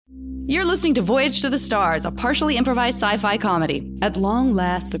You're listening to Voyage to the Stars, a partially improvised sci-fi comedy. At long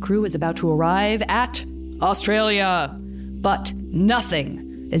last, the crew is about to arrive at Australia. But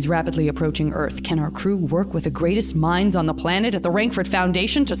nothing is rapidly approaching Earth. Can our crew work with the greatest minds on the planet at the Rankford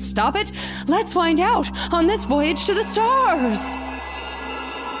Foundation to stop it? Let's find out on this Voyage to the Stars.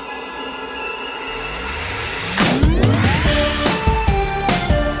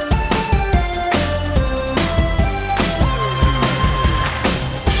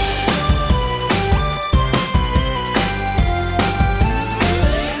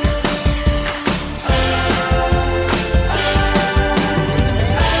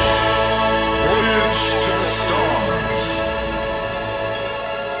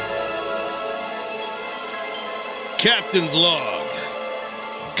 Captain's log.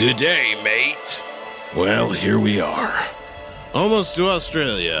 Good day, mate. Well, here we are. Almost to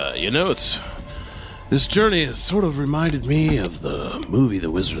Australia. You know, this journey has sort of reminded me of the movie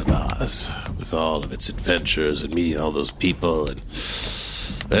The Wizard of Oz, with all of its adventures and meeting all those people. And,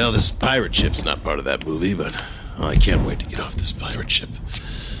 well, this pirate ship's not part of that movie, but I can't wait to get off this pirate ship.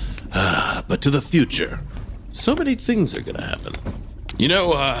 But to the future, so many things are gonna happen. You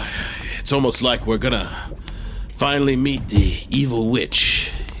know, it's almost like we're gonna finally meet the evil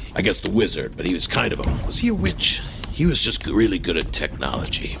witch. I guess the wizard, but he was kind of a... Was he a witch? He was just really good at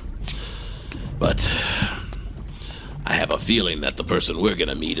technology. But I have a feeling that the person we're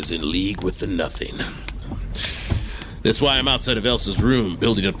gonna meet is in league with the Nothing. That's why I'm outside of Elsa's room,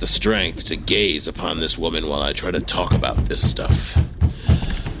 building up the strength to gaze upon this woman while I try to talk about this stuff.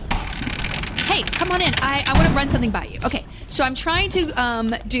 Hey, come on in. I want to run something by you. Okay, so I'm trying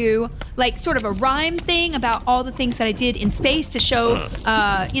to do like sort of a rhyme thing about all the things that I did in space to show,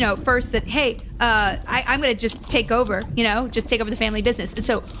 first that, hey, I'm going to just take over, just take over the family business. And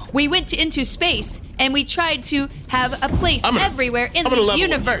so we went into space and we tried to have a place everywhere in the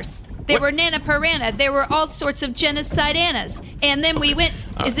universe. There were Nana Piranha. There were all sorts of genocide-anas. And then we went...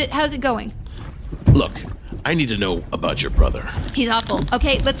 How's it going? Look, I need to know about your brother. He's awful.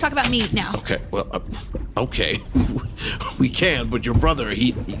 Okay, let's talk about me now. Okay, well, okay. We can, but your brother,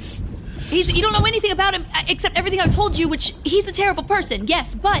 he's... You don't know anything about him except everything I've told you, which he's a terrible person,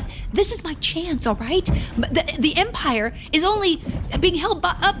 yes, but this is my chance, all right? The Empire is only being held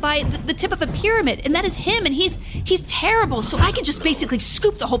up by the tip of a pyramid, and that is him, and he's terrible, so I can just basically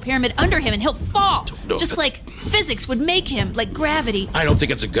scoop the whole pyramid under him, and he'll fall, just like physics would make him, like gravity. I don't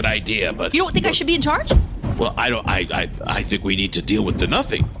think it's a good idea, but... You don't think I should be in charge? Well, I think we need to deal with the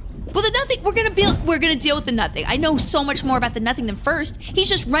Nothing. Well, the Nothing, we're gonna deal with the Nothing. I know so much more about the Nothing than First. He's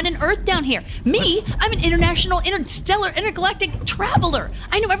just running Earth down here. Me, I'm an international, interstellar, intergalactic traveler.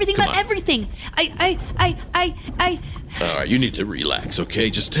 I know everything about everything. All right, you need to relax, okay?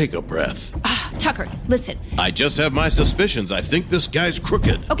 Just take a breath. Tucker, listen. I just have my suspicions. I think this guy's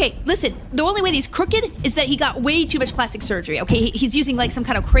crooked. Okay, listen. The only way that he's crooked is that he got way too much plastic surgery, okay? He's using, like, some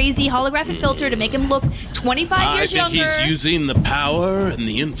kind of crazy holographic filter to make him look 25 years younger. I think he's using the power and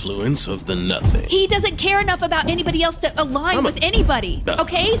the influence of the Nothing. He doesn't care enough about anybody else to align with anybody,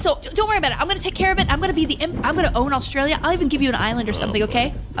 okay? So don't worry about it. I'm going to take care of it. I'm going to own Australia. I'll even give you an island or something,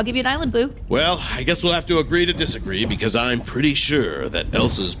 okay? I'll give you an island, boo. Well, I guess we'll have to agree to disagree, because I'm pretty sure that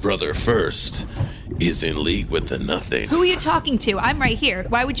Elsa's brother First is in league with the Nothing. Who are you talking to? I'm right here.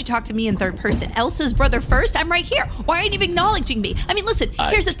 Why would you talk to me in third person? Elsa's brother First? I'm right here. Why aren't you acknowledging me? I mean, listen,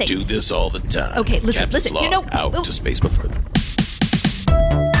 here's the thing. I do this all the time. Okay, listen. Log out to space but further.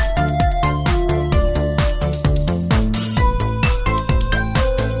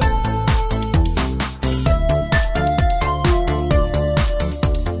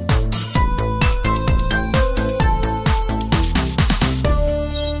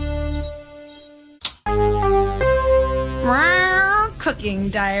 Cooking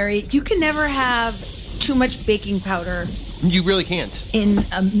diary. You can never have too much baking powder. You really can't. In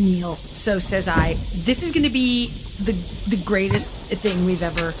a meal. So says I. This is going to be the greatest thing we've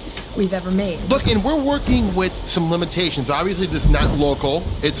ever made. Look, and we're working with some limitations. Obviously, this is not local.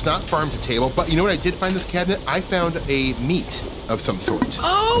 It's not farm to table. But you know what I did find in this cabinet? I found a meat of some sort.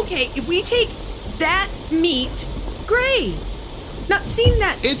 Okay, if we take that meat, great. Not seen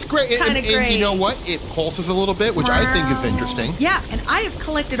that. It's great. Kind of great. And you know what? It pulses a little bit, which I think is interesting. Yeah, and I have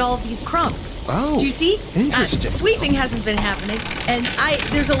collected all of these crumbs. Oh. Do you see? Interesting. Sweeping hasn't been happening, and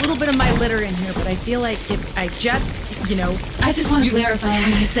there's a little bit of my litter in here, but I feel like if I just, I just want to clarify,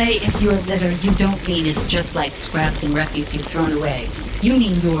 when you say it's your litter, you don't mean it's just like scraps and refuse you've thrown away. You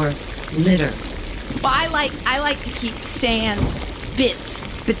mean your litter. Well, I like to keep sand bits.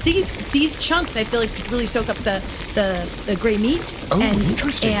 But these chunks, I feel like really soak up the gray meat. Oh,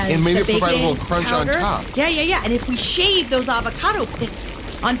 interesting. And maybe provide a little crunch powder on top. Yeah. And if we shave those avocado bits,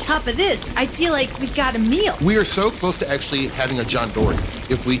 on top of this, I feel like we've got a meal. We are so close to actually having a John Dory.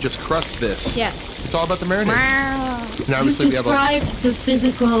 If we just crust this, Yes. it's all about the marinade. And You obviously we have described the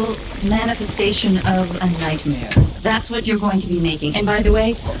physical manifestation of a nightmare. That's what you're going to be making. And by the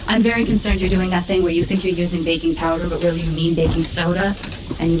way, I'm very concerned you're doing that thing where you think you're using baking powder, but really you mean baking soda,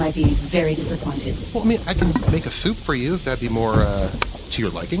 and you might be very disappointed. Well, I mean, I can make a soup for you if that'd be more to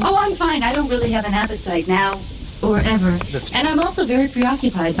your liking. Oh, I'm fine. I don't really have an appetite now or ever. That's true. And I'm also very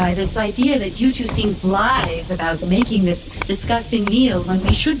preoccupied by this idea that you two seem blithe about making this disgusting meal when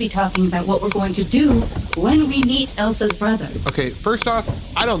we should be talking about what we're going to do when we meet Elsa's brother. Okay, first off,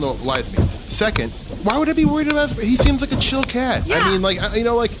 I don't know what Blythe means. Second, why would I be worried about him? He seems like a chill cat. Yeah. I mean, like,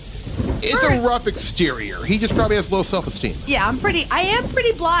 it's a rough exterior. He just probably has low self-esteem. Yeah, I am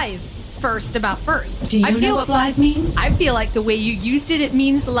pretty blithe first about first. Do you I know feel what blithe means? I feel like the way you used it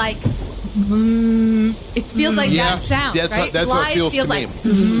means like, it feels like that sound, that's right? that's what it Blithe feels to like,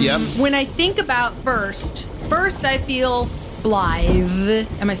 me. Yep. When I think about first I feel blithe.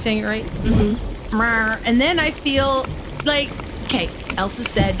 Am I saying it right? Mm-hmm. And then I feel like, okay, Elsa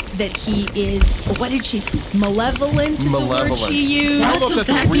said that he is, what did she, malevolent is the word Malevolent. she used. I don't know if that's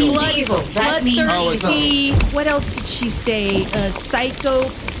a That real means evil. That means Bloodthirsty. What else did she say?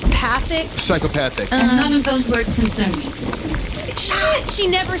 Psychopathic? Psychopathic. And none of those words concern me. She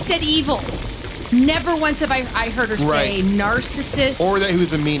never said evil. Never once have I heard her say Right. narcissist. Or that he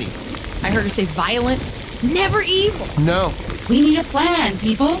was a meanie. I heard her say violent. Never evil. No. We need a plan,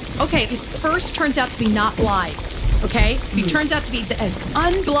 people. Okay, if first turns out to be not blithe, okay? If he turns out to be as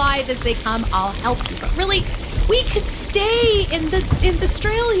unblithe as they come, I'll help you. But really, we could stay in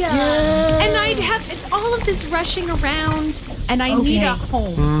Australia. Yeah. And I'd have all of this rushing around, and I need a Okay.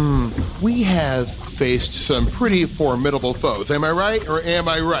 home. We have faced some pretty formidable foes. Am I right or am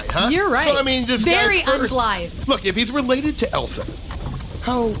I right, huh? You're right. So, I mean, just very guys first. unblithe. Look, if he's related to Elsa,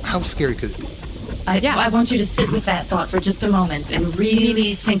 how scary could it be? I want you to sit with that thought for just a moment and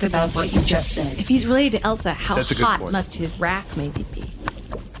really think about what you just said. If he's related to Elsa, how That's a good hot point. must his rack maybe be?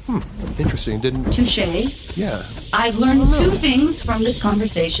 Interesting. Didn't. Touche. Yeah. I've learned two things from this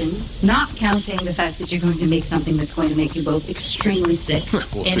conversation, not counting the fact that you're going to make something that's going to make you both extremely sick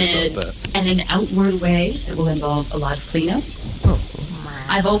We'll in see about that. an outward way that will involve a lot of cleanup.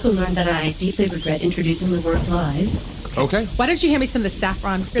 I've also learned that I deeply regret introducing the word live. Okay. Why don't you hand me some of the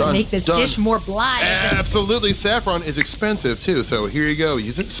saffron? We're going to Done. make this Done. dish more blithe. Absolutely. Saffron is expensive, too. So here you go.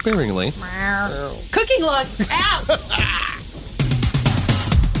 Use it sparingly. Cooking log. Ow!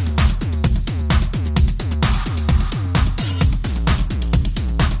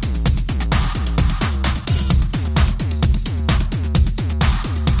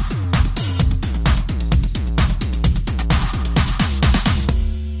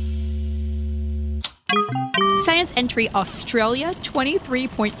 Science entry Australia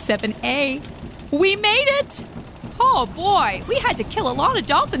 23.7A. We made it! Oh boy, we had to kill a lot of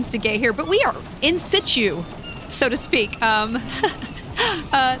dolphins to get here, but we are in situ, so to speak. The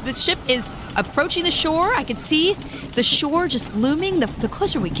ship is approaching the shore. I can see the shore just looming. The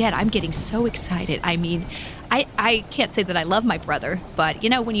closer we get, I'm getting so excited. I mean, I can't say that I love my brother, but you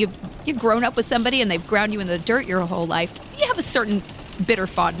know, when you've grown up with somebody and they've ground you in the dirt your whole life, you have a certain bitter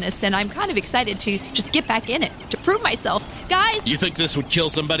fondness, and I'm kind of excited to just get back in it, to prove myself. Guys! You think this would kill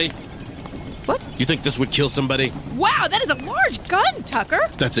somebody? What? You think this would kill somebody? Wow, that is a large gun, Tucker!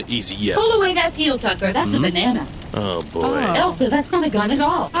 That's an easy yes. Pull away that peel, Tucker. That's a banana. Oh, boy. Elsa, that's not a gun at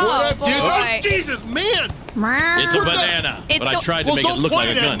all. What up, boy. dude? Oh, Jesus, man! It's a banana, It's but I the- tried to Well, make it don't look like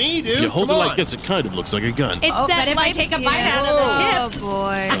point a it at gun. me, dude. If you hold Come it on. like this, it kind of looks like a gun. It's that but if I life- take a bite out of the tip, Oh,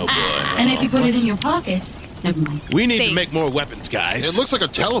 boy. Oh, boy. And if you put it in your pocket, never mind. We need to Thanks. make more weapons, guys. It looks like a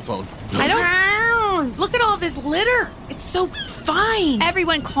telephone. I don't... look at all this litter. It's so fine.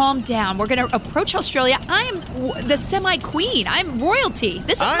 Everyone calm down. We're going to approach Australia. I am the semi-queen. I'm royalty.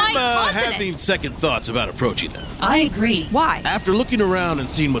 This is my I'm continent. having second thoughts about approaching them. I agree. Why? After looking around and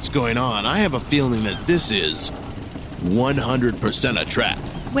seeing what's going on, I have a feeling that this is 100% a trap.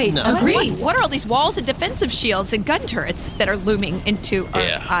 Wait, No. Agreed. What are all these walls and defensive shields and gun turrets that are looming into our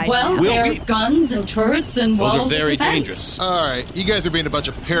Yeah. eyes? Well, We'll there are be- guns and turrets and Those walls are very of defense. dangerous. All right, you guys are being a bunch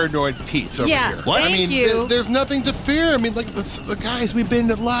of paranoid Pete's over Yeah, here. What? I mean, thank you. there's nothing to fear. I mean, like the guys, we've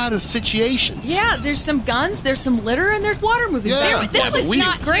been in a lot of situations. Yeah, there's some guns, there's some litter, and there's water moving Yeah. back. This Yeah, but was we-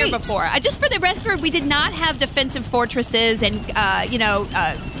 not Great. here before. Just for the record, we did not have defensive fortresses and,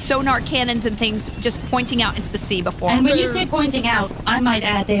 sonar cannons and things just pointing out into the sea before. And when you say pointing out, I might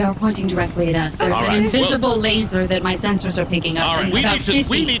add they are pointing directly at us. There's All an right, invisible laser that my sensors are picking up. All right, and we about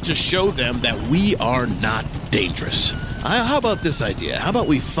need to 50. show them that we are not dangerous. How about this idea? How about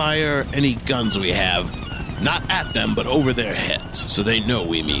we fire any guns we have Not at them, but over their heads, so they know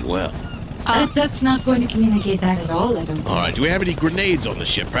we mean well. That's not going to communicate that at all, I don't think. All right, do we have any grenades on the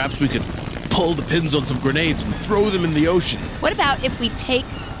ship? Perhaps we could pull the pins on some grenades and throw them in the ocean. What about if we take,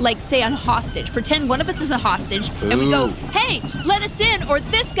 like, say, on hostage? Pretend one of us is a hostage, and we go, hey, let us in, or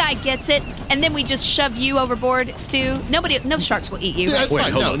this guy gets it, and then we just shove you overboard, Stu. No sharks will eat you, Yeah, right? that's Wait,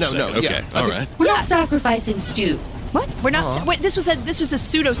 fine. hold No, on a no, second. no. Okay, Yeah, all I think- right. We're not sacrificing Stu. What? We're not. Wait, this was a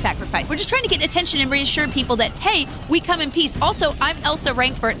pseudo sacrifice. We're just trying to get attention and reassure people that, hey, we come in peace. Also, I'm Elsa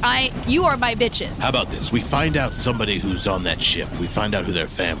Rankford. You are my bitches. How about this? We find out somebody who's on that ship. We find out who their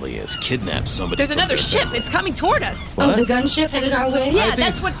family is. Kidnap somebody. There's from another their ship. family. It's coming toward us. Oh, the gunship headed our way? Yeah, think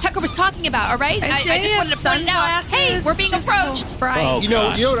that's what Tucker was talking about. All right. I just wanted to point it out. Hey, we're being approached. Oh, You know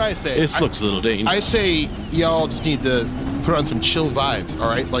God. what I say? This looks a little dangerous. I say y'all just need to put on some chill vibes, all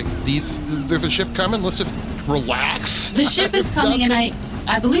right? Like, there's a ship coming. Let's just relax. The ship is coming, and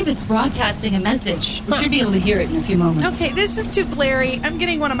I believe it's broadcasting a message. We should be able to hear it in a few moments. Okay, this is too blurry. I'm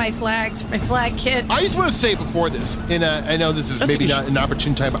getting one of my flags, my flag kit. I just want to say before this, and I know this is maybe not an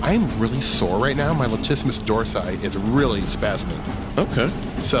opportune time, but I'm really sore right now. My latissimus dorsi is really spasming. Okay.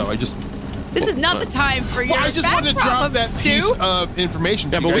 So I just... This is not the time for your Well, I just back wanted to drop problems, that Stu. piece of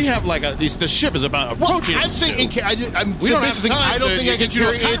information to Yeah, you but we guys. have like the ship is about Well, approaching I'm us. saying, Stu. I'm We don't have basically, time I don't to think I get can you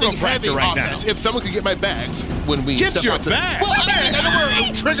a carry anything chiropractor heavy right on now. this. If someone could get my bags when we Get step your off the... bags. Well, I don't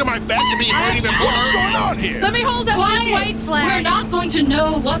want to trigger my bag to be even more. What's going on here? Let me hold up this white flag. We're not going to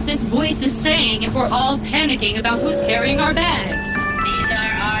know what this voice is saying if we're all panicking about who's carrying our bags. These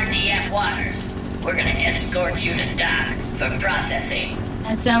are RDF waters. We're gonna escort you to dock for processing.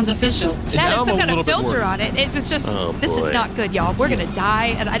 That sounds official. That now had I'm some a kind little of bit filter worried. on it. It was just, Oh, this boy. is not good, y'all. We're going to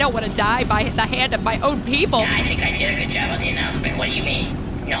die, and I don't want to die by the hand of my own people. Yeah, I think I did a good job on the announcement. What do you mean?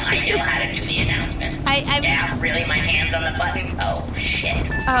 No, I know just- how to do the announcements. I- Yeah, really? My hand's on the button? Oh, shit.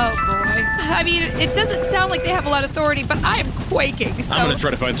 Oh, boy. I mean, it doesn't sound like they have a lot of authority, but I am quaking. So, I'm gonna try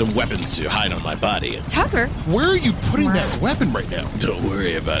to find some weapons to hide on my body. Tucker, Where are you putting that weapon right now? Don't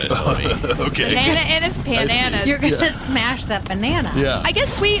worry about it, homie. Okay. bananas, bananas. You're gonna smash that banana. Yeah. I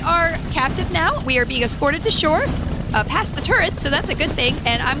guess we are captive now. We are being escorted to shore, past the turrets, so that's a good thing.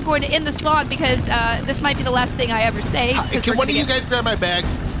 And I'm going to end this log because this might be the last thing I ever say. 'cause Can we're one of gonna you get- guys grab my bags?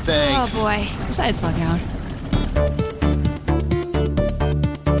 Thanks. Oh, boy. Side's log out.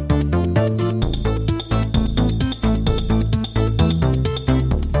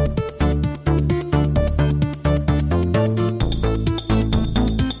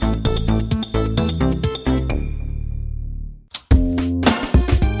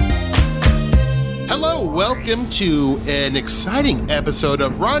 Hello, welcome to an exciting episode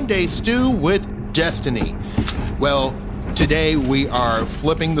of Rendezvous with Destiny. Well, today we are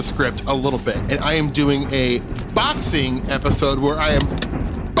flipping the script a little bit, and I am doing a boxing episode where I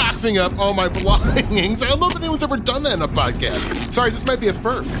am boxing up all my belongings. I don't know if anyone's ever done that in a podcast. Sorry, this might be a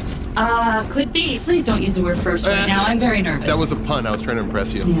first. Could be. Please don't use the word first right now. I'm very nervous. That was a pun. I was trying to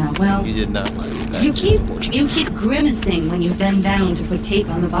impress you. Yeah, well, You did not like that. You keep unfortunately. grimacing when you bend down to put tape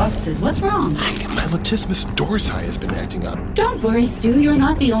on the boxes. What's wrong? My latissimus dorsi has been acting up. Don't worry, Stu. You're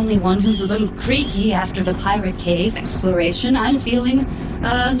not the only one who's a little creaky after the pirate cave exploration. I'm feeling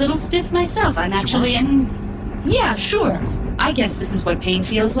a little stiff myself. I'm actually in. Yeah, sure. I guess this is what pain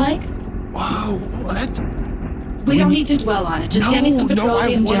feels like. Wow, that... We don't need to dwell on it. Just get me some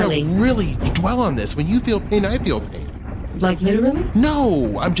petroleum I want jelly. to really dwell on this. When you feel pain, I feel pain. Like literally?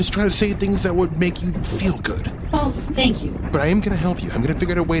 No, I'm just trying to say things that would make you feel good. Oh, thank you. But I am going to help you. I'm going to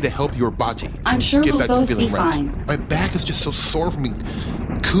figure out a way to help your body. I'm sure get we'll back both to feeling be right. fine. My back is just so sore from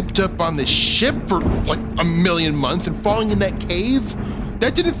being cooped up on this ship for like a million months and falling in that cave.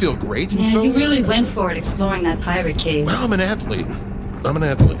 That didn't feel great. And Yeah, so, you really went for it exploring that pirate cave. Well, I'm an athlete.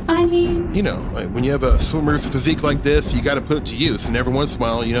 I mean, You know, like when you have a swimmer's physique like this, you got to put it to use. And every once in a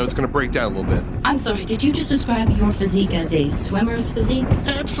while, you know, it's going to break down a little bit. I'm sorry, did you just describe your physique as a swimmer's physique?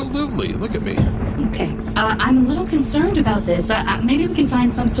 Absolutely. Look at me. Okay. I'm a little concerned about this. Maybe we can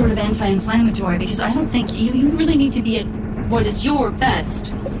find some sort of anti-inflammatory because I don't think you really need to be at what is your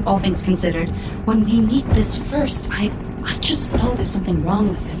best, all things considered. When we meet this first, I just know there's something wrong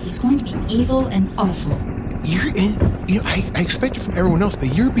with him. He's going to be evil and awful. I expect it from everyone else,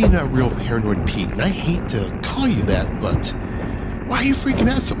 but you're being a real paranoid Pete, and I hate to call you that, but why are you freaking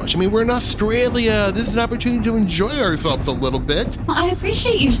out so much? I mean, we're in Australia. This is an opportunity to enjoy ourselves a little bit. Well, I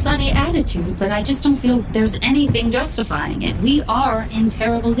appreciate your sunny attitude, but I just don't feel there's anything justifying it. We are in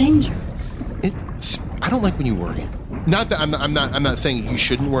terrible danger. I don't like when you worry. Not that I'm not saying you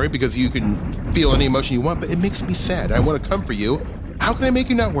shouldn't worry because you can feel any emotion you want, but it makes me sad. I want to come for you. How can I make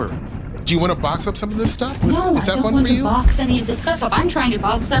you not worry? Do you want to box up some of this stuff? No, Is I that don't fun want for to you? box any of this stuff up. I'm trying to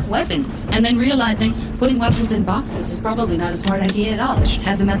box up weapons, and then realizing putting weapons in boxes is probably not a smart idea at all. I should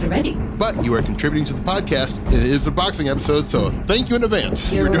have them at the ready. But you are contributing to the podcast. It is a boxing episode, so thank you in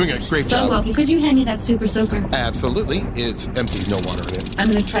advance. You're doing a great so job. welcome. Could you hand me that super soaker? Absolutely. It's empty, no water in it. I'm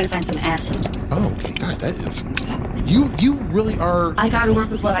going to try to find some acid. Oh, okay. God, that is... You really are... I got to work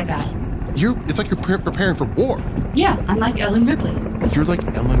with what I got. It's like you're preparing for war. Yeah, I'm like Ellen Ripley. You're like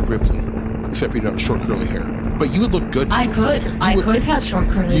Ellen Ripley, except you don't have short curly hair. But you would look good. I could have short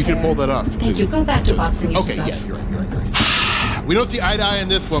curly hair. You could pull that off. Thank you. Go back to boxing your Okay, stuff. yeah, you're right. We don't see eye to eye on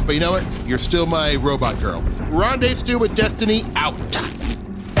this one, but you know what? You're still my robot girl. Rendezvous with Destiny out.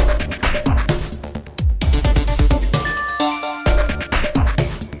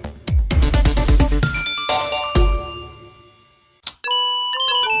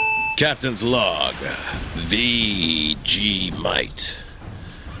 Captain's log. VG Might.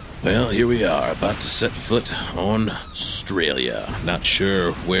 Well, here we are, about to set foot on Australia. Not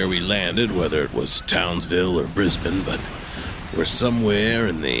sure where we landed, whether it was Townsville or Brisbane, but we're somewhere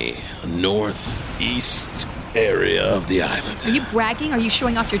in the northeast area of the island. Are you bragging? Are you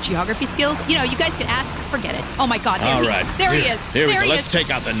showing off your geography skills? You know, you guys could ask. Forget it. Oh my God. All right. There he is. Here we There go. he Let's is. take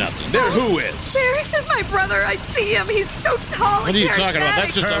out the nothing. There, who is? There is my brother. I see him. He's so tall. What are you talking about?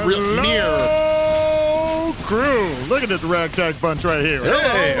 That's just a real near. Hello, crew. Look at this ragtag bunch right here.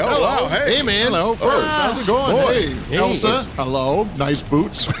 Hey, hello. wow, hey, man. Hello, first. How's it going? Boy. Hey, Elsa. Hello. Nice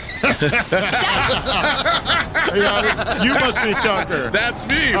boots. Yeah, you must be Tucker. That's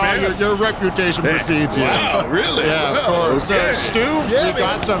me, man. Your reputation precedes you. Wow, really? Yeah, of course. Okay. Stu, Yeah, we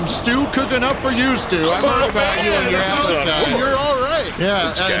got some stew cooking up for you, Stu. I heard about you and your appetite. Oh, you're all right. Yeah,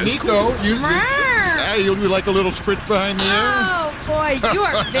 This and guy's Nico, you like a little spritz behind the ear? Oh, boy, you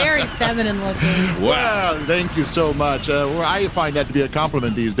are very feminine looking. Wow. Well, thank you so much. I find that to be a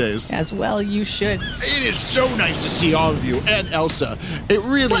compliment these days. As well, you should. It is so nice to see all of you and Elsa. It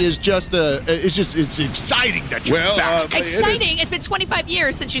really is just it's exciting that you're Well, back. Exciting. It's been 25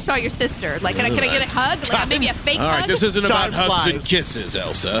 years since you saw your sister. Like, can I get a hug? Like, maybe a fake All hug? right, this isn't about Time hugs and flies. kisses,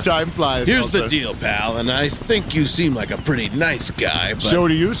 Elsa. Time flies. Here's Elsa. the deal, pal, and I think you seem like a pretty nice guy, but... So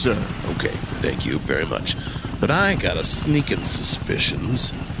do you, sir. Okay, thank you very much. But I got a sneaking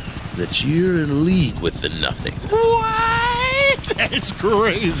suspicions that you're in league with the Nothing. What? That's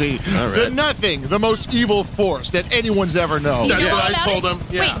crazy. All right. The Nothing, the most evil force that anyone's ever known. You That's know what all I about told it?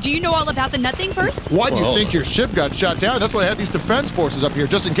 him. Yeah. Wait, do you know all about the Nothing first? Why do you Well, think your ship got shot down? That's why I have these defense forces up here,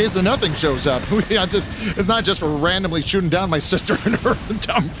 just in case the Nothing shows up. It's not just for randomly shooting down my sister and her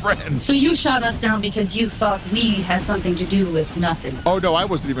dumb friends. So you shot us down because you thought we had something to do with nothing. Oh, no, I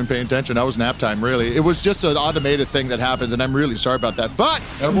wasn't even paying attention. I was nap time, really. It was just an automated thing that happens, and I'm really sorry about that. But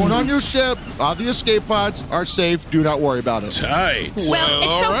everyone on your ship, all the escape pods are safe. Do not worry about it. Tight. Well,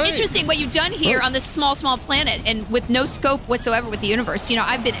 it's so all right. interesting what you've done here on this small planet and with no scope whatsoever with the universe. You know,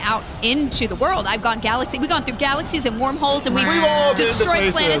 I've been out into the world. I've gone we've gone through galaxies and wormholes and we've We've all been to destroyed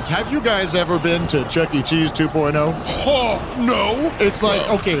places. planets. Have you guys ever been to Chuck E. Cheese 2.0? Oh, no. It's like,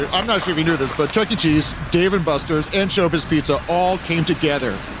 okay, I'm not sure if you knew this, but Chuck E. Cheese, Dave and Buster's, and Showbiz Pizza all came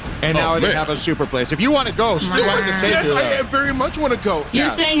together. And now they man. have a super place. If you want to go, Stu, I can take Yes, you I there. very much want to go. You're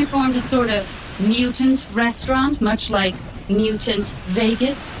Yeah. saying it formed a sort of mutant restaurant, much like Mutant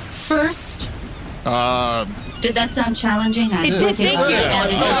Vegas first? Did that sound challenging? It did, thank you. Yeah. I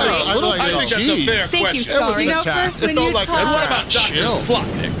think that's a fair Thank you, question. sorry. You know, attack. first It when felt you like talk... an What attack. about Dr. Chill.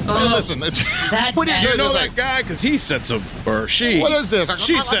 Flopnick? Listen, it's... That What is bad. Do you know It's that guy? Because he said some, or she. What is this?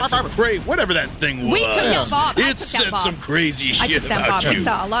 She said some crazy, whatever that thing was. We took out Bob. I It took said out Bob. some crazy I shit took that about Bob. you. It's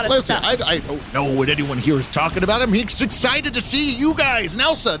a lot of Listen, stuff. I don't know what anyone here is talking about. I'm excited to see you guys and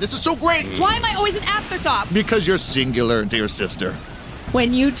Elsa. This is so great. Why am I always an afterthought? Because you're singular to your sister.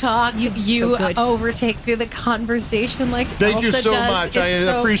 When you talk, you so good. overtake the conversation like Thank you Elsa so does. much. I It's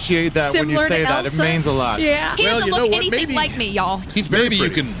so appreciate that when you similar say to that. It Elsa. means a lot. Yeah. He Well, doesn't you know look what? anything Maybe- like me, y'all. He's Maybe you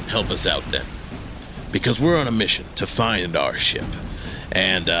can help us out then. Because we're on a mission to find our ship.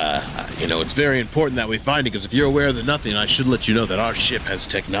 And, it's very important that we find it, because if you're aware of the Nothing, I should let you know that our ship has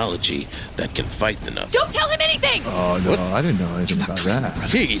technology that can fight the Nothing. Don't tell him anything. Oh, no, I didn't know anything about that.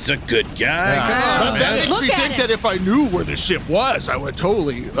 He's a good guy. Yeah. Come on, But that man. makes Look me at think it. that if I knew where the ship was, I would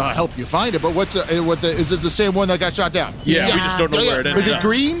totally help you find it. But is it the same one that got shot down? Yeah, we just don't know where it ends Is it up.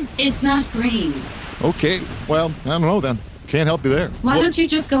 green? It's not green. Okay, well, I don't know then. Can't help you there. Why don't you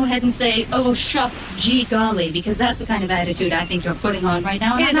just go ahead and say, oh, shucks, gee golly, because that's the kind of attitude I think you're putting on right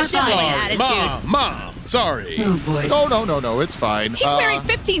now. And It I'm is not a buying silly it. attitude. Mom, sorry. Oh, boy. No, it's fine. He's wearing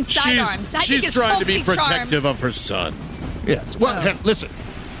 15 sidearms. I think She's his trying to be folksy charm- protective of her son. Yes. Well, hey, listen,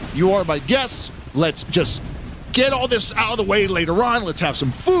 you are my guests. Let's just get all this out of the way later on. Let's have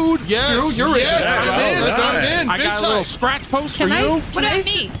some food. Yes, Stu, you're in. I'm in. I Big got a time. little scratch post for you. What about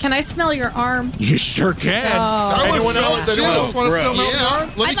me? Can I smell your arm? You sure can. Anyone else want to Gross. smell my arm?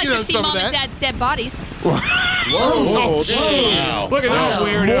 Let me I'd like get to see some Mom of and that. Dad's dead bodies. Wow. Look at that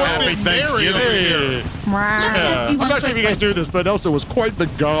weird. Happy Thanksgiving here. I'm not sure if you guys knew this, but Elsa was quite the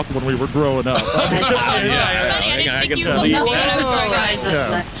goth when we were growing up. I can Well, believe nothing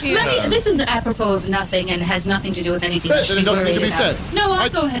that. Let me, this is apropos of nothing and has nothing to do with anything. Yes, you and it should be doesn't need to worried be about. said. No, I'll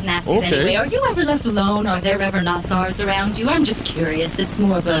go ahead and ask it Okay. anyway. Are you ever left alone? Are there ever not guards around you? I'm just curious. It's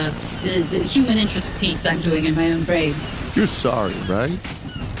more of a human interest piece I'm doing in my own brain. You're sorry, right?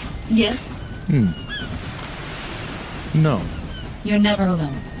 Yes, No. you're never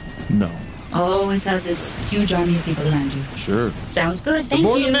alone. No. Always have this huge army of people around you. Sure. Sounds good. The Thank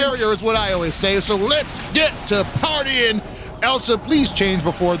more you. the merrier is what I always say, so let's get to partying. Elsa, please change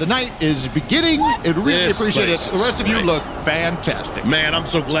before the night is beginning. I'd really This appreciate it. place The rest is of you great. look fantastic. Man, I'm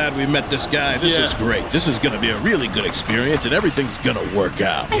so glad we met this guy. This is great. This is going to be a really good experience, and everything's going to work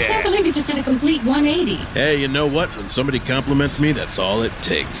out. I can't believe you just did a complete 180. Hey, you know what? When somebody compliments me, that's all it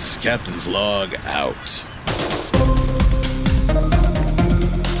takes. Captain's log out.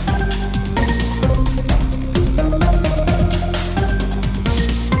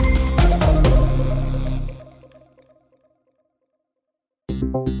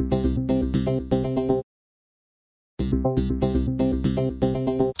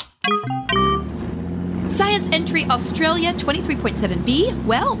 Science entry Australia 23.7B.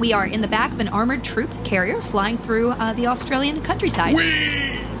 Well, we are in the back of an armored troop carrier flying through the Australian countryside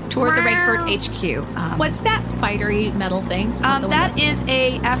toward the Redford HQ. What's that spidery metal thing? on the That window? is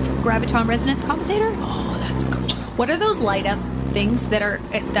a after graviton resonance compensator. Oh, that's cool. What are those light up things that are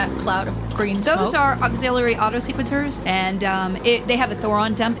that cloud of green smoke? Those are auxiliary auto sequencers, and they have a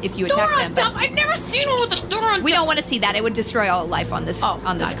Thoron dump if you attack them. Thoron dump. I've never seen one with a Thoron dump. We don't want to see that. It would destroy all life on this God.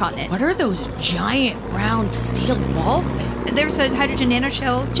 continent. What are those giant round steel ball things? There's a hydrogen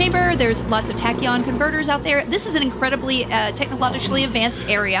nanoshell chamber. There's lots of tachyon converters out there. This is an incredibly technologically advanced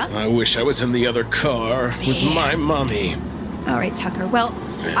area. I wish I was in the other car with my mommy. All right, Tucker. Well,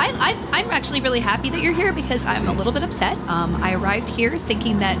 I'm actually really happy that you're here because I'm a little bit upset. I arrived here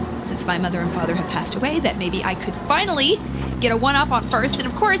thinking that since my mother and father have passed away, that maybe I could finally get a one-up on First. And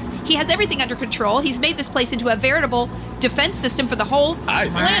of course, he has everything under control. He's made this place into a veritable defense system for the whole I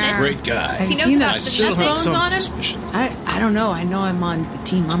think he's planet. a great guy. Have He you knows seen about I those the still have methods some on him? suspicions. I don't know. I know I'm on the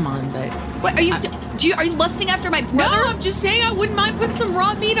team I'm on, but What are you? Are you lusting after my no, brother? I'm just saying I wouldn't mind putting some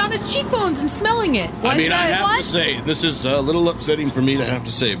raw meat on his cheekbones and smelling it. I mean, I Why is that- have to say, this is a little upsetting for me to have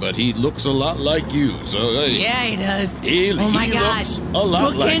to say, but he looks a lot like you. So hey, Yeah, he does. he, oh my he God. looks a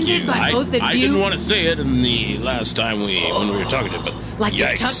lot like Bookended you. by both of I you. didn't want to say it in the last time when we were talking to him, but Like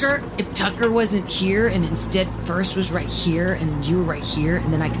yikes. if Tucker wasn't here and instead First was right here and you were right here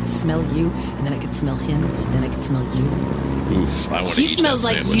and then I could smell you and then I could smell him and then I could smell you. Oof, I want to He eat smells that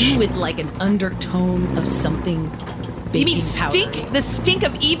like sandwich. you with like an undertone of something You baking mean powder. stink? The stink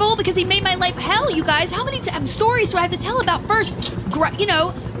of evil? Because he made my life hell, you guys. How many stories do I have to tell about First?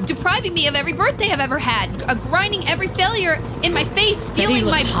 Depriving me of every birthday I've ever had, grinding every failure in my face, stealing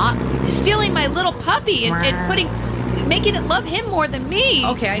looked hot. stealing my little puppy, and making it love him more than me.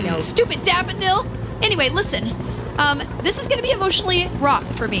 Okay, I know. Stupid daffodil. Anyway, listen. This is going to be emotionally rough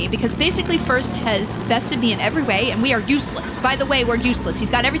for me because basically First has bested me in every way, and we are useless. By the way, we're useless. He's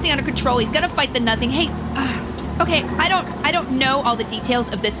got everything under control. He's going to fight the nothing. Hey, okay, I don't know all the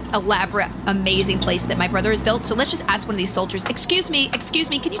details of this elaborate, amazing place that my brother has built. So let's just ask one of these soldiers. Excuse me.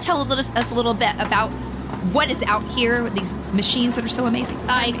 Can you tell us a little bit about what is out here with these machines that are so amazing?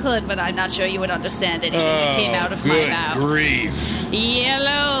 I could, but I'm not sure you would understand anything that came out of my Good mouth. grief.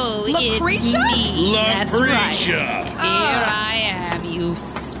 Hello, Lucretia? it's me. That's right. Lucretia. Here I am, you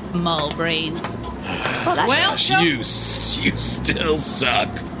small brains. Oh, that's Welcome. You still suck.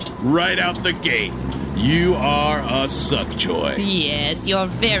 Right out the gate. You are a suckjoy. Yes, you're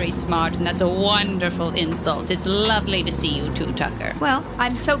very smart, and that's a wonderful insult. It's lovely to see you too, Tucker. Well,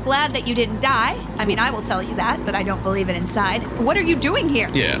 I'm so glad that you didn't die. I mean, I will tell you that, but I don't believe it inside. What are you doing here?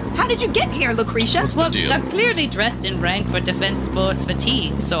 Yeah. How did you get here, Lucretia? What's Well, the deal? I'm clearly dressed in rank for Defense Force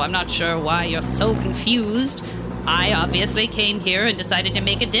fatigue, so I'm not sure why you're so confused. I obviously came here and decided to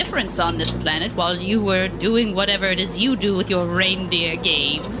make a difference on this planet while you were doing whatever it is you do with your reindeer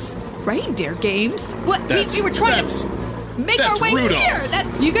games. Reindeer games? What? That's- We were trying that's- to make that's our way Rudolph. here.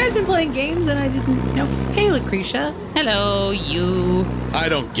 That's You guys been playing games and I didn't know. Hey, Lucretia. Hello, you. I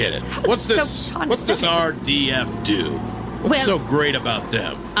don't get it. is What's it so this? What's this condescending? RDF do? What's Well- so great about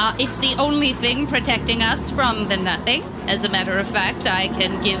them? It's the only thing protecting us from the nothing. As a matter of fact, I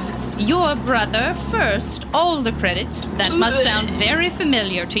can give your brother first all the credit. That must sound very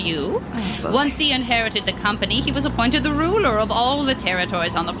familiar to you. Once he inherited the company, he was appointed the ruler of all the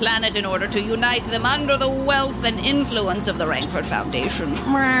territories on the planet in order to unite them under the wealth and influence of the Rankford Foundation.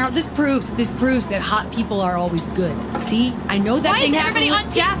 This proves that hot people are always good. See, I know that Why thing is happened everybody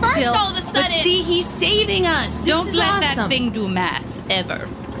with on team first Daffodil, all of a sudden? But see, he's saving us. This Don't is let awesome. that thing do math, ever.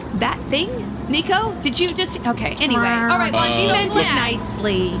 That thing? Nico, did you just... Okay, anyway. All right, well, She so meant it glad.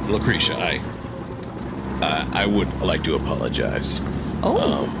 nicely. Lucretia, I would like to apologize.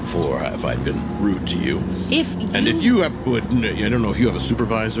 For if I'd been rude to you. And if you have, I don't know if you have a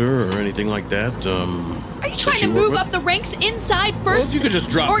supervisor or anything like that. Are you trying to move up the ranks inside first? Well, you could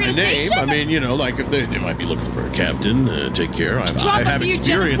just drop my name. organization? I mean, like if they might be looking for a captain to take care. I Drop have a few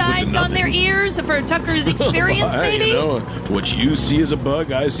experience with the genocides on their nothing. ears for Tucker's experience, maybe? You know, what you see as a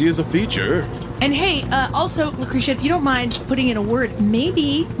bug, I see as a feature. And hey, also, Lucretia, if you don't mind putting in a word,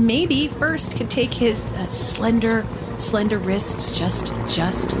 maybe First could take his slender wrists, just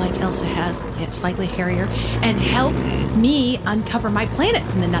like Elsa has, yet slightly hairier, and help me uncover my planet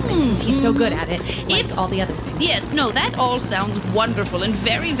from the nothing, since he's so good at it, like all the other things. Yes, no, that all sounds wonderful and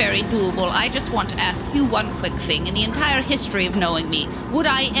very, very doable. I just want to ask you one quick thing. In the entire history of knowing me, would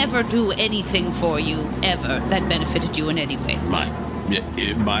I ever do anything for you, ever, that benefited you in any way? My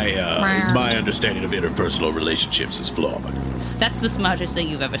understanding of interpersonal relationships is flawed. That's the smartest thing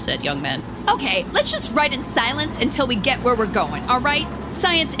you've ever said, young man. Okay, let's just write in silence until we get where we're going, all right?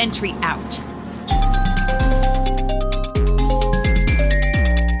 Science entry out.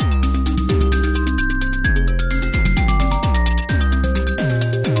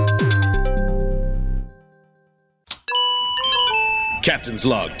 Captain's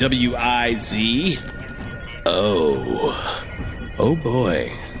log, W-I-Z. Oh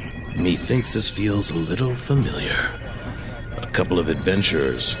boy. Methinks this feels a little familiar. A couple of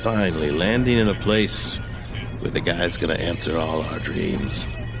adventurers finally landing in a place where the guy's gonna answer all our dreams.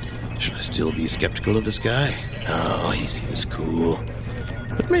 Should I still be skeptical of this guy? Oh, he seems cool.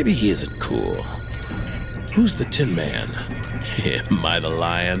 But maybe he isn't cool. Who's the Tin Man? Am I the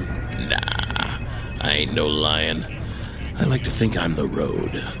lion? Nah, I ain't no lion. I like to think I'm the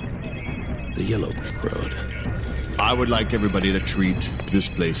road. The yellow brick road. I would like everybody to treat this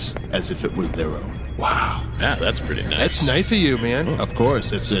place as if it was their own. Wow. Yeah, that's pretty nice. That's nice of you, man. Of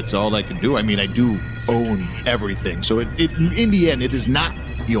course, it's all I can do. I mean, I do own everything. So in the end, it is not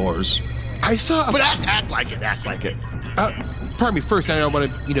yours. I saw... But act like it. Act like it. Pardon me, first, I don't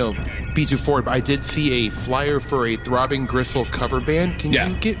want to, be too forward, but I did see a flyer for a Throbbing Gristle cover band. Can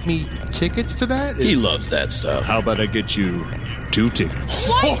you get me tickets to that? He loves that stuff. How about I get you 2 tickets?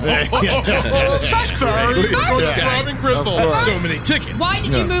 What? Sorry. Throbbing Gristle. So many tickets. Why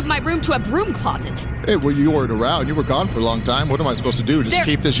did you move my room to a broom closet? Hey, well, you weren't around. You were gone for a long time. What am I supposed to do? Just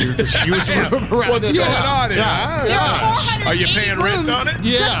keep this huge room around? What's going on here? There are 480 Are you paying rent rooms on it?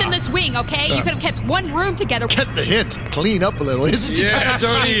 just in this wing, okay? You could have kept one room together. Get the hint. Clean up a little, isn't it? Yeah,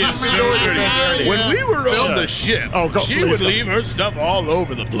 dirty is so dirty. When we were on the ship, she would leave her stuff all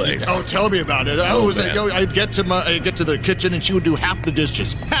over the place. Oh, tell me about it. I'd get to the kitchen and she would do half the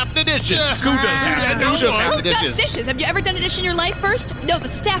dishes. Half the dishes. Who does half the dishes? Who does dishes? Have you ever done a dish in your life first? No, the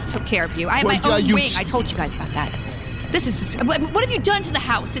staff took care of you. I have my own wing. I told you guys about that. This is just... What have you done to the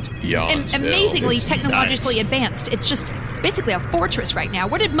house? It's amazingly technologically advanced. It's just basically a fortress right now.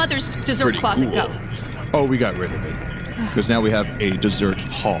 Where did Mother's dessert closet go? Oh, we got rid of it. Because now we have a dessert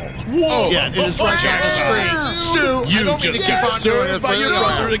hall. Whoa! Yeah, it is right down the street. Stu, you just got served by your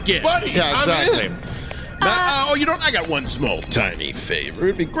brother again. Buddy, Yeah, exactly. Now, I got one small, tiny favor.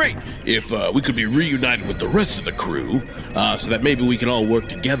 It'd be great if we could be reunited with the rest of the crew, so that maybe we can all work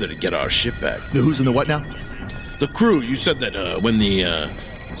together to get our ship back. Who's in the what now? The crew. You said that when the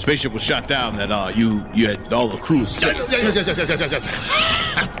spaceship was shot down, that you had all the crew safe. Yes.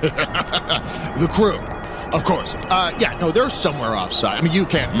 The crew. Of course. They're somewhere offside. I mean, you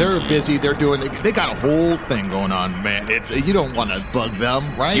can't. They're busy. They got a whole thing going on, man. You don't want to bug them,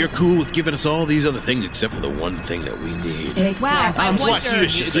 right? So you're cool with giving us all these other things except for the one thing that we need. Exactly. Wow, I wonder...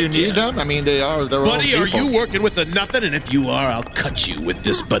 Suspicious Do you need them? I mean, they're Buddy, own are people. you working with the nothing? And if you are, I'll cut you with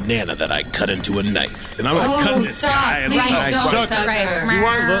this banana that I cut into a knife. And I'm going to cut this guy. And Please don't, Tucker, Tucker. Do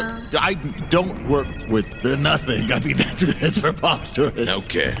I look? I don't work with the nothing. I mean, that's preposterous.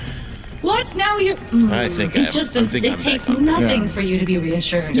 Okay. What? Now you're... I think It just does, it takes nothing for you to be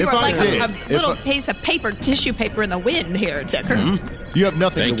reassured. You If are I like did, a little piece of paper, tissue paper in the wind here, Tucker. You have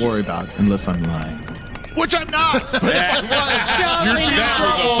nothing Thank to worry about unless I'm lying. which I'm not. But That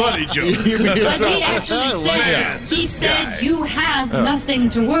was a funny joke. But he actually said you have nothing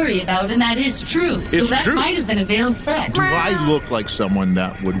to worry about, and that is true. So It's that true. might have been a veiled threat. Do I look like someone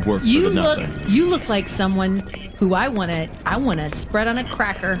that would work for the nothing? You look like someone who I wanna spread on a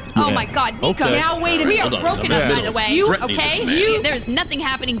cracker. Oh my God, Nico! Okay. Now wait a minute. We are Hold on, broken son. up, by the way. Threatening this man. There's nothing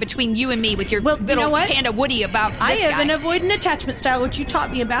happening between you and me with your Well, you little know what? panda Woody about this I have guy. an avoidant attachment style, which you taught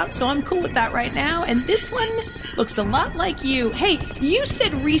me about, so I'm cool with that right now. And this one looks a lot like you. Hey, you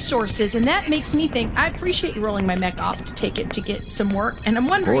said resources, and that makes me think. I appreciate you rolling my mech off to take it to get some work. And I'm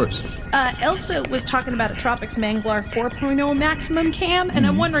wondering, course. Elsa was talking about a Tropics Manglar 4.0 maximum cam, and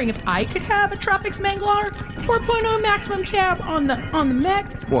I'm wondering if I could have a Tropics Manglar 4.0 maximum cam on the mech.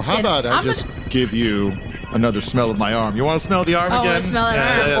 Well, how And about I I'm just give you another smell of my arm? You want to smell the arm Oh, I again? wanna smell that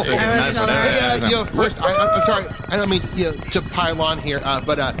arm. that's a I wanna nice smell one. that arm. First, I'm sorry. I don't mean to pile on here,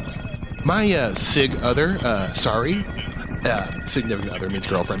 but my sig other, significant other means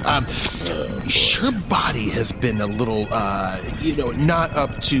girlfriend. Her body has been a little, not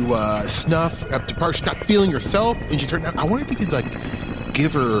up to snuff, up to par. She's not feeling herself, and she turned out. I wonder if you could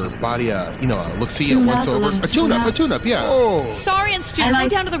give her body a look-see Tune once up, over. a A tune-up, yeah. Oh. Sorry and Stu, I go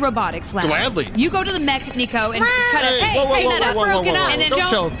like- down to the robotics lab. Gladly. You go to the mech, Nico, and try to Hey, clean that up. And then Don't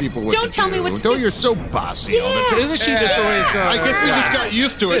tell people what to do. don't tell me what to Don't, do. You're so bossy all the time. Isn't she just always I guess we just got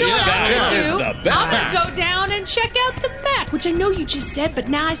used to it. You know what guy I'm gonna is do? the I'm best. gonna go down and check out the mech, which I know you just said, but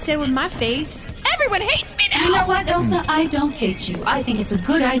now I said with my face. Everyone hates me now. You know what, Elsa? I don't hate you. I think it's a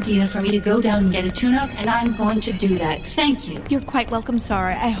good idea for me to go down and get a tune-up, and I'm going to do that. Thank you. You're quite welcome,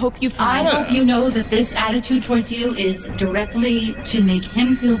 Sarah. I hope you I find. hope you know that this attitude towards you is directly to make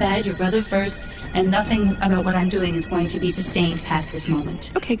him feel bad, your brother first, and nothing about what I'm doing is going to be sustained past this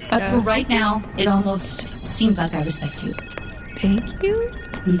moment. Okay, But for right now, it almost seems like I respect you. Thank you.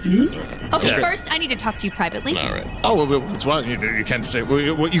 Mm-hmm. Okay, Yeah. first I need to talk to you privately. All right. Oh, well, it's why you can't say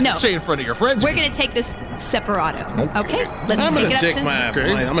what you No. can say in front of your friends. We're gonna take this separato. Okay, let's I'm take gonna it up take to-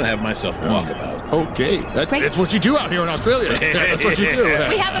 I'm gonna have myself a walkabout. Okay, Great. that's what you do out here in Australia. That's what you do.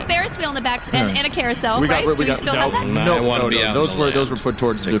 We have a Ferris wheel in the back and a carousel, We right? got, Do we still have that? No, I wanna be out Those in the were land. those were put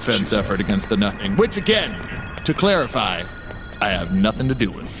towards the Take defense shoes. effort against the nothing. Which again, to clarify, I have nothing to do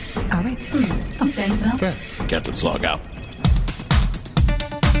with. All right. Okay, well, Captain's log out.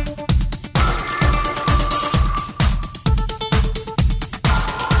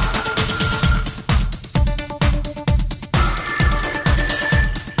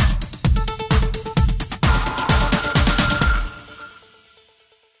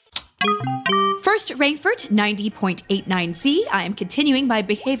 First Rankfurt, 90.89Z. I am continuing my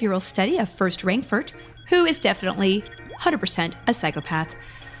behavioral study of First Rankfurt, who is definitely 100% a psychopath.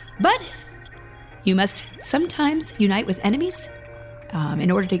 But you must sometimes unite with enemies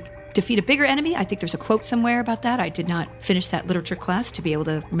in order to defeat a bigger enemy. I think there's a quote somewhere about that. I did not finish that literature class to be able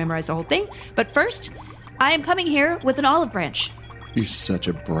to memorize the whole thing. But first, I am coming here with an olive branch. You're such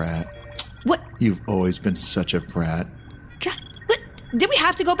a brat. What? You've always been such a brat. God, what? Did we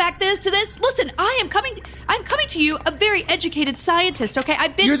have to go back to this? Listen, I'm coming to you, a very educated scientist, okay?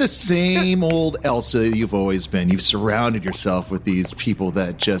 I've been... You're the same old Elsa you've always been. You've surrounded yourself with these people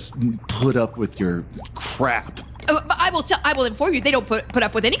that just put up with your crap. But I will inform you, they don't put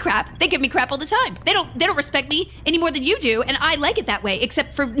up with any crap. They give me crap all the time. They don't respect me any more than you do, and I like it that way.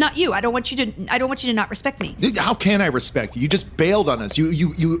 Except for not you. I don't want you to not respect me. How can I respect you? You just bailed on us.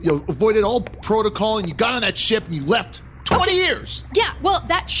 You avoided all protocol and you got on that ship and you left. 20 years. Yeah, well,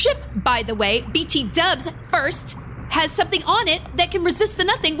 that ship, by the way, BT Dubs First, has something on it that can resist the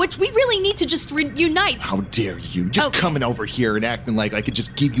nothing, which we really need to just reunite. How dare you? Just Okay. coming over here and acting like I could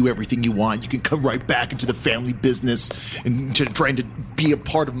just give you everything you want. You can come right back into the family business and trying to be a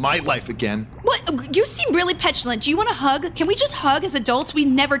part of my life again. What? You seem really petulant. Do you want a hug? Can we just hug as adults? We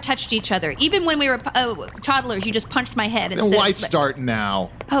never touched each other. Even when we were toddlers, you just punched my head. And why start now?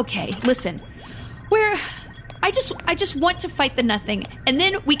 Okay, listen. I just want to fight the nothing, and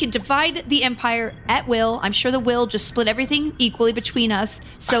then we can divide the empire at will. I'm sure the will just split everything equally between us.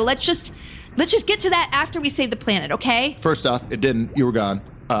 So let's just get to that after we save the planet, okay? First off, it didn't. You were gone.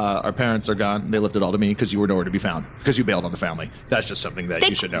 Our parents are gone. They left it all to me because you were nowhere to be found. Because you bailed on the family. That's just something that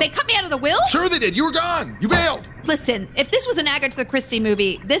you should know. They cut me out of the will? Sure they did. You were gone. You bailed. Listen, if this was an Agatha Christie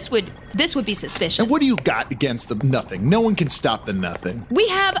movie, this would be suspicious. And what do you got against the nothing? No one can stop the nothing. We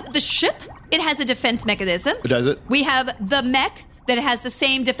have the ship. It has a defense mechanism. Does it? We have the mech that has the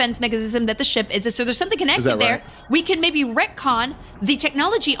same defense mechanism that the ship is. So there's something connected Is that there. right? We can maybe retcon the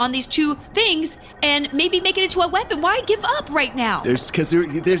technology on these two things and maybe make it into a weapon. Why give up right now?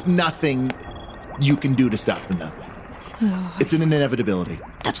 There's nothing you can do to stop the nothing. It's an inevitability.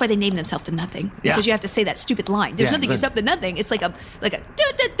 That's why they named themselves the Nothing. Yeah. Because you have to say that stupid line. There's Yeah, nothing except the Nothing. It's like a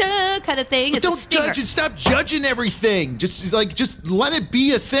da-da-da kind of thing. It's a Don't stinger. judge it. Stop judging everything. Just let it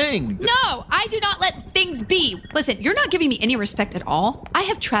be a thing. No, I do not let things be. Listen, you're not giving me any respect at all. I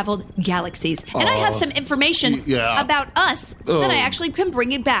have traveled galaxies, and I have some information yeah. about us that I actually can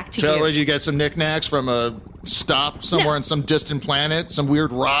bring it back to Tell you. her you get some knickknacks from a stop somewhere on some distant planet, some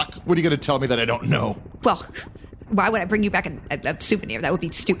weird rock. What are you going to tell me that I don't know? Well, why would I bring you back a souvenir? That would be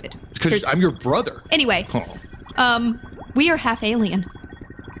stupid. Because I'm your brother. Anyway, we are half alien.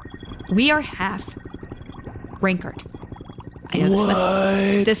 We are half Rankered. I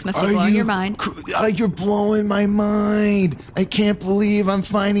know this must be blowing your mind. You're blowing my mind. I can't believe I'm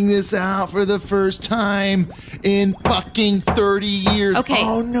finding this out for the first time in fucking 30 years. Okay.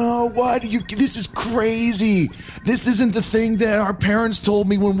 Oh no, what? This is crazy. This isn't the thing that our parents told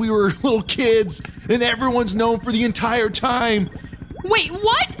me when we were little kids, and everyone's known for the entire time. Wait,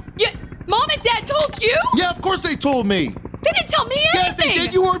 what? Mom and Dad told you? Yeah, of course they told me. They didn't tell me anything. Yes, they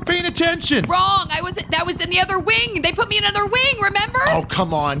did. You weren't paying attention. Wrong. That was in the other wing. They put me in another wing, remember? Oh,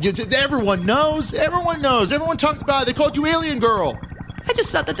 come on. Everyone knows. Everyone knows. Everyone talked about it. They called you Alien Girl. I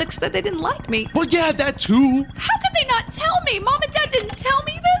just thought that they didn't like me. Well, yeah, that too. How could they not tell me? Mom and Dad didn't tell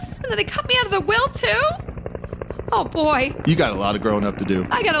me this? And then they cut me out of the will, too? Oh, boy. You got a lot of growing up to do.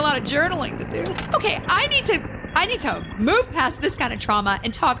 I got a lot of journaling to do. Okay, I need to move past this kind of trauma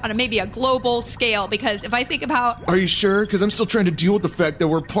and talk on maybe a global scale, because if I think about... Are you sure? Because I'm still trying to deal with the fact that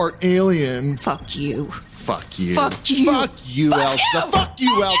we're part alien. Fuck you. Fuck you. Fuck you. Fuck you, Fuck Elsa. you. Fuck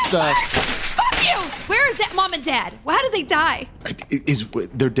you, Elsa. Fuck you! Where is that Mom and Dad? How did they die?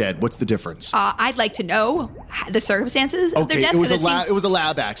 They're dead. What's the difference? I'd like to know the circumstances of their Okay, death. it was a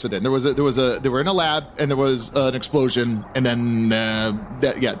lab accident. They were in a lab and there was an explosion and then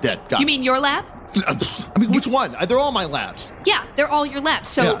dead. Got You it. mean your lab? I mean, which one? They're all my labs. Yeah, they're all your labs.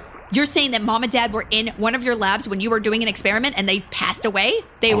 So Yeah. you're saying that Mom and Dad were in one of your labs when you were doing an experiment and they passed away?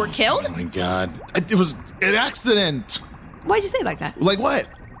 They were killed? Oh my god. It was an accident. Why'd you say it like that? Like what?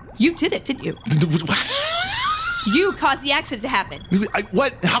 You did it, didn't you? You caused the accident to happen.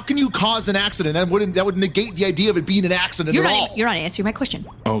 What? How can you cause an accident? That would negate the idea of it being an accident You're at not all. you're not answering my question.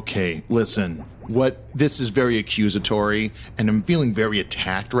 Okay, listen. This is very accusatory, and I'm feeling very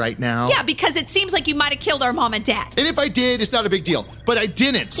attacked right now. Yeah, because it seems like you might have killed our mom and dad. And if I did, it's not a big deal. But I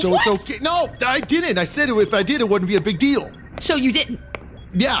didn't, so What? it's okay. No, I didn't. I said if I did, it wouldn't be a big deal. So you didn't.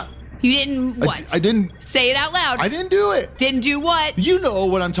 Yeah. You didn't what? I didn't. Say it out loud. I didn't do it. Didn't do what? You know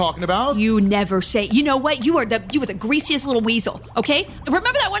what I'm talking about. You never say. You know what? You were the greasiest little weasel. Okay.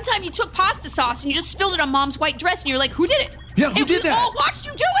 Remember that one time you took pasta sauce and you just spilled it on Mom's white dress and you're like, "Who did it?" Yeah, who and did we that? all watched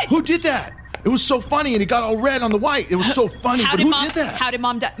you do it. Who did that? It was so funny, and it got all red on the white. It was so funny, but who did that? How did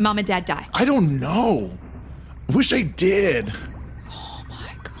Mom and Dad die? I don't know. Wish I did. Oh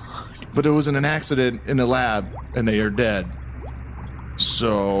my god. But it was in an accident in a lab, and they are dead.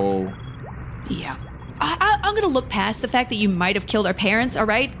 So... Yeah. I'm going to look past the fact that you might have killed our parents, all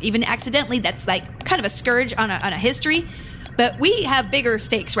right? Even accidentally, that's like kind of a scourge on a history. But we have bigger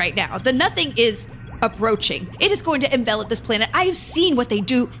stakes right now. The Nothing is approaching. It is going to envelop this planet. I have seen what they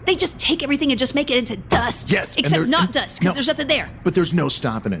do. They just take everything and just make it into dust. Yes. Except not dust, because there's nothing there. But there's no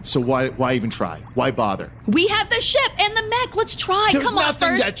stopping it, so why even try? Why bother? We have the ship and the mech. Let's try. There's Come on, nothing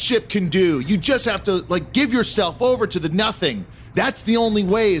first. that ship can do. You just have to, give yourself over to the Nothing. That's the only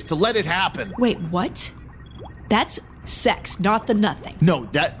way, is to let it happen. Wait, what? That's sex, not the Nothing. No,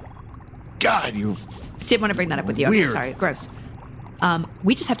 that... God, you... Didn't want to bring that up with you. Okay, Weird. sorry, gross.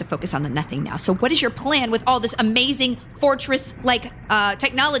 We just have to focus on the Nothing now. So what is your plan with all this amazing fortress-like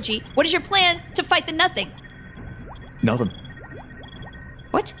technology? What is your plan to fight the Nothing? Nothing.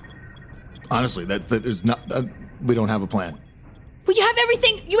 What? Honestly, there's not... we don't have a plan. Well, you have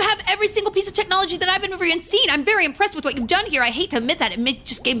everything. You have every single piece of technology that I've ever even seen. I'm very impressed with what you've done here. I hate to admit that. It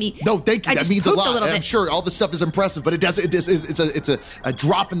just gave me... No, thank you. I That just means a pooped lot. little I'm bit. sure all this stuff is impressive, but it's a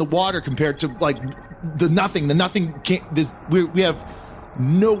drop in the water compared to the Nothing. The Nothing can't. We have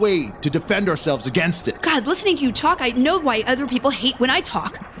no way to defend ourselves against it. God, listening to you talk, I know why other people hate when I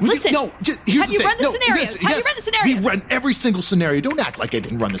talk. Listen, Here's have the you thing. run the No, scenarios? yes, Have you run the scenarios? We run every single scenario. Don't act like I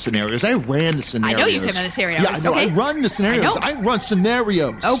didn't run the scenarios. I ran the scenarios. I know you've run the scenarios, Yeah, I know. okay? I run the scenarios. I know. I run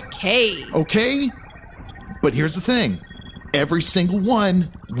scenarios. Okay. Okay? But here's the thing. Every single one,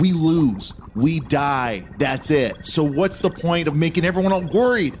 we lose. We die. That's it. So what's the point of making everyone all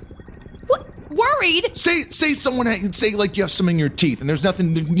worried? What? Worried? Say you have some in your teeth and there's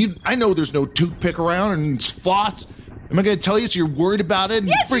nothing. I know there's no toothpick around and it's floss. Am I going to tell you so you're worried about it and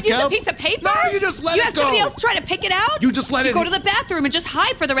Yes, freak you use out? a piece of paper. No, you just let you it have go. somebody else try to pick it out. You just let You it- go to the bathroom and just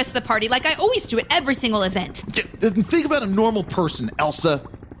hide for the rest of the party, like I always do at every single event. Think about a normal person, Elsa.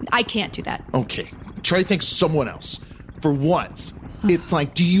 I can't do that. Okay, try to think someone else. For once, it's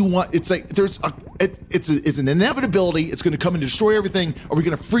like, do you want? It's like it's an inevitability. It's going to come and destroy everything. Are we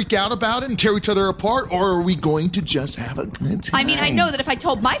going to freak out about it and tear each other apart, or are we going to just have a good time? I mean, I know that if I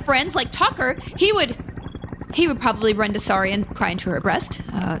told my friends, like Tucker, he would probably run to Sari and cry into her breast.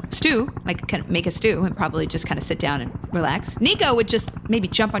 Stu, like, kind of make a stew and probably just kind of sit down and relax. Nico would just maybe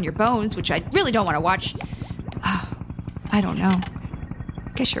jump on your bones, which I really don't want to watch. I don't know.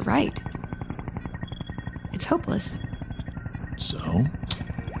 Guess you're right. It's hopeless. So,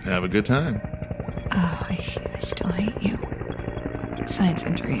 have a good time. Oh, I still hate you. Science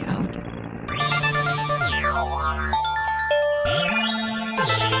entry out.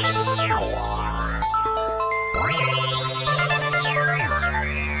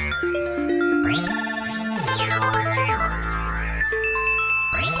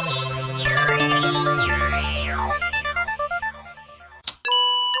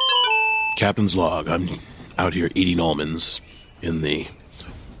 Captain's log. I'm out here eating almonds in the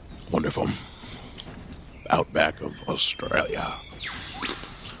wonderful outback of Australia.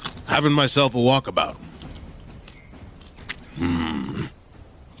 Having myself a walkabout.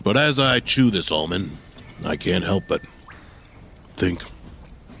 But as I chew this almond, I can't help but think,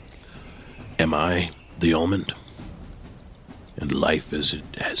 am I the almond? And life as it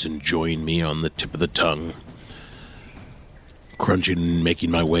has enjoying me on the tip of the tongue, crunching and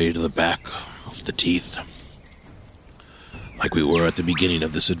making my way to the back of the teeth, like we were at the beginning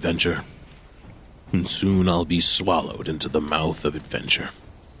of this adventure. And soon I'll be swallowed into the mouth of adventure.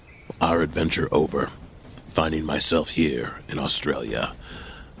 Our adventure over, finding myself here in Australia,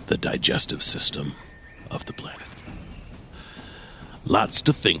 the digestive system of the planet. Lots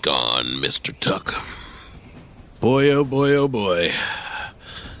to think on, Mr. Tuck. Boy, oh boy, oh boy.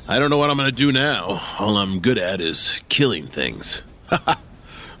 I don't know what I'm going to do now. All I'm good at is killing things.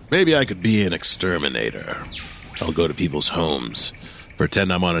 Maybe I could be an exterminator. I'll go to people's homes,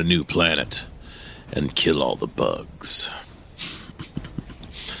 pretend I'm on a new planet, and kill all the bugs.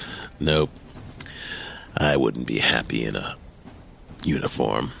 Nope. I wouldn't be happy in a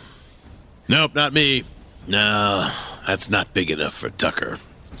uniform. Nope, not me. No, that's not big enough for Tucker.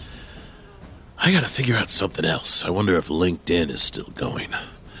 I gotta figure out something else. I wonder if LinkedIn is still going.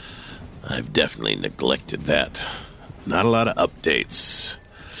 I've definitely neglected that. Not a lot of updates.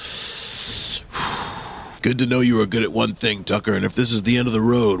 Good to know you were good at one thing, Tucker, and if this is the end of the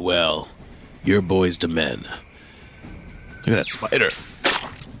road, well, you're boys to men. Look at that spider.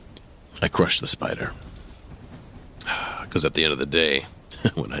 I crushed the spider. Because at the end of the day,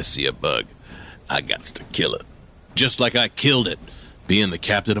 when I see a bug, I gots to kill it. Just like I killed it, being the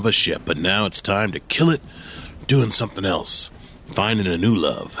captain of a ship, but now it's time to kill it doing something else. Finding a new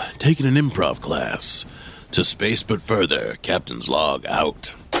love, taking an improv class. To space but further, Captain's log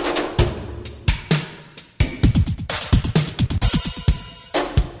out.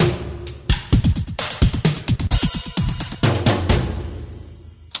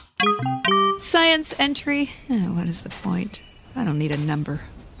 Science entry. What is the point? I don't need a number.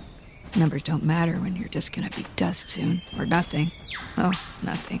 Numbers don't matter when you're just gonna be dust soon. Or nothing. Oh,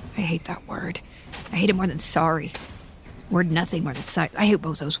 nothing. I hate that word. I hate it more than sorry. Word nothing more than sorry. I hate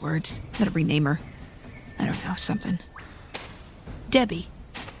both those words. I'm gonna rename her. I don't know, something. Debbie.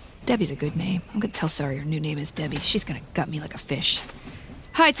 Debbie's a good name. I'm gonna tell Sorry her new name is Debbie. She's gonna gut me like a fish.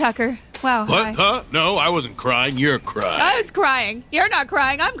 Hi, Tucker. Wow, What? hi. Huh? No, I wasn't crying. You're crying. I was crying. You're not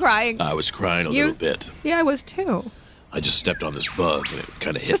crying. I'm crying. I was crying a You- little bit. Yeah, I was too. I just stepped on this bug and it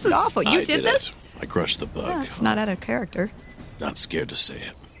kind of hit This me. is awful. You I did this? it. I crushed the bug. Yeah, it's not out of character. Not scared to say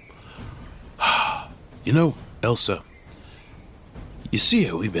it. You know, Elsa, you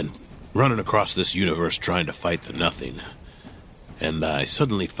see, we've been running across this universe trying to fight the nothing. And I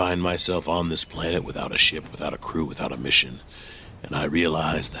suddenly find myself on this planet without a ship, without a crew, without a mission. And I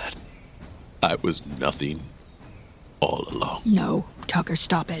realize that I was nothing all along. No, Tucker,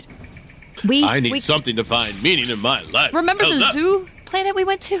 stop it. I need something to find meaning in my life. Remember the Elsa. zoo planet we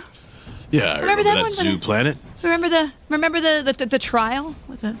went to? Yeah, I remember that that one? zoo planet. Remember the trial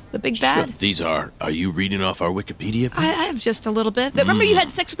with the big Sure. bad? These are you reading off our Wikipedia page? I have just a little bit. Remember you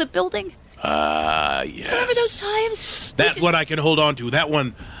had sex with a building? Yes. Remember those times? That one I can hold on to. That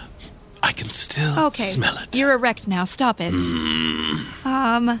one, I can still Okay. smell it. You're erect now. Stop it.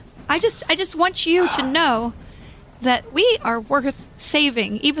 I just want you to know that we are worth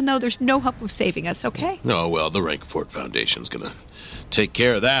saving, even though there's no hope of saving us, okay? Oh, well, the Rankfort Foundation's gonna take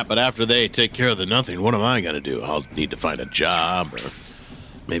care of that, but after they take care of the nothing, what am I gonna do? I'll need to find a job, or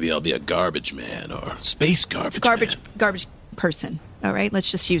maybe I'll be a garbage man, or space garbage man. Garbage person, all right?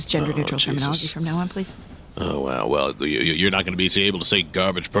 Let's just use gender-neutral terminology from now on, please. Oh, wow, well, you're not gonna be able to say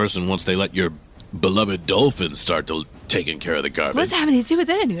garbage person once they let your beloved dolphins start to taking care of the garbage. What's having to do with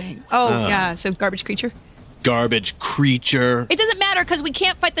anything? Oh, yeah, so garbage creature? Garbage creature. It doesn't matter because we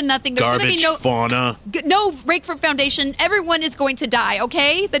can't fight the nothing. There's Garbage gonna be fauna. No Rankfort Foundation. Everyone is going to die,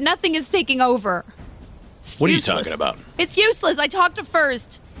 okay? The nothing is taking over. What are you talking about? It's useless. I talked to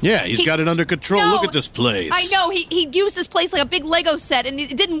First. Yeah, he's got it under control. No, Look at this place. I know. He used this place like a big Lego set, and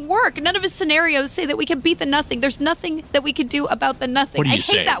it didn't work. None of his scenarios say that we can beat the nothing. There's nothing that we can do about the nothing. What are you I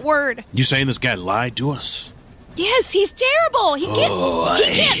saying? hate that word. You saying this guy lied to us? Yes, he's terrible. He can't. I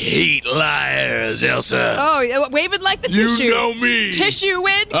hate liars, Elsa. Oh, waving like the tissue. You know me. Tissue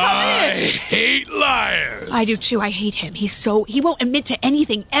win. I hate liars. I do too. I hate him. He won't admit to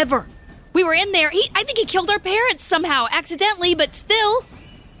anything ever. We were in there. I think he killed our parents somehow, accidentally, but still.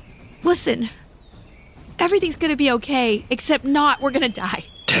 Listen, everything's gonna be okay, except not. We're gonna die.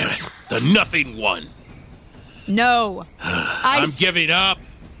 Damn it. The nothing won. No. I'm giving up.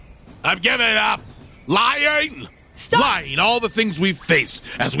 I'm giving up. Lying. Stop. Lying. All the things we've faced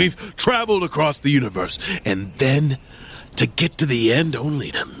as we've traveled across the universe. And then to get to the end only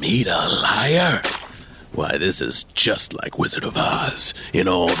to meet a liar. Why, this is just like Wizard of Oz in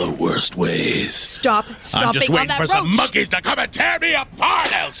all the worst ways. Stop I'm just on waiting that for roach. some monkeys to come and tear me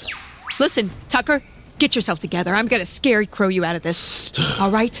apart, Elsa. Listen, Tucker, get yourself together. I'm gonna scarecrow you out of this.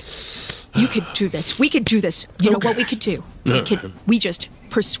 All right? You could do this. We could do this. You know what we could do? We just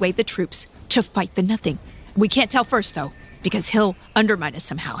persuade the troops to fight the nothing. We can't tell First, though, because he'll undermine us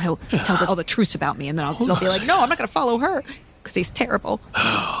somehow. He'll tell all the truths about me, and then they'll be like, no, I'm not going to follow her, because he's terrible.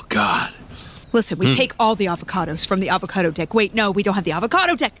 Oh, God. Listen, we take all the avocados from the avocado deck. Wait, no, we don't have the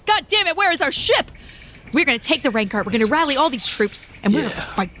avocado deck. God damn it, where is our ship? We're going to take the Rancart. We're going to rally all these troops, and we're going to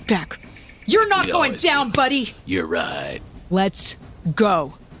fight back. You're not going down, buddy. You're right. Let's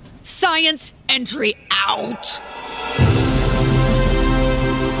go. Science entry out.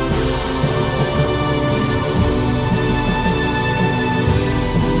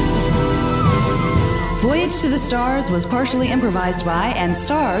 Voyage to the Stars was partially improvised by and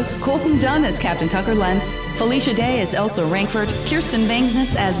stars Colton Dunn as Captain Tucker Lentz, Felicia Day as Elsa Rankfort, Kirsten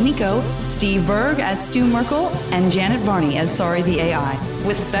Vangsness as Nico, Steve Berg as Stu Merkel, and Janet Varney as Sorry the AI,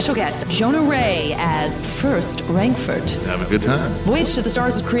 with special guest Jonah Ray as First Rankfort. Have a good time. Voyage to the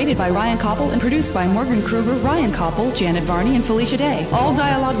Stars was created by Ryan Koppel and produced by Morgan Kruger, Ryan Koppel, Janet Varney, and Felicia Day. All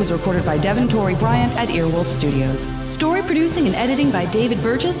dialogue was recorded by Devin Torrey Bryant at Earwolf Studios. Story producing and editing by David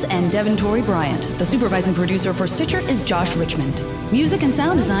Burgess and Devin Torrey Bryant. The supervising producer for Stitcher is Josh Richmond. Music and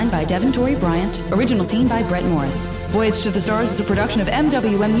sound design by Devin Torrey Bryant. Original theme by Brett Morris. Voyage to the Stars is a production of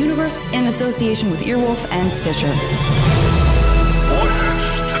MWM Universe in association with Earwolf and Stitcher. Voyage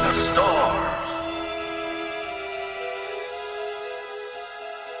to the Stars.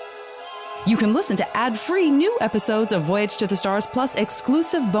 You can listen to ad-free new episodes of Voyage to the Stars plus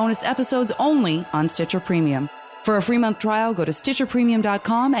exclusive bonus episodes only on Stitcher Premium. For a free month trial, go to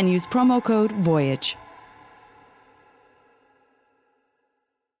StitcherPremium.com and use promo code VOYAGE.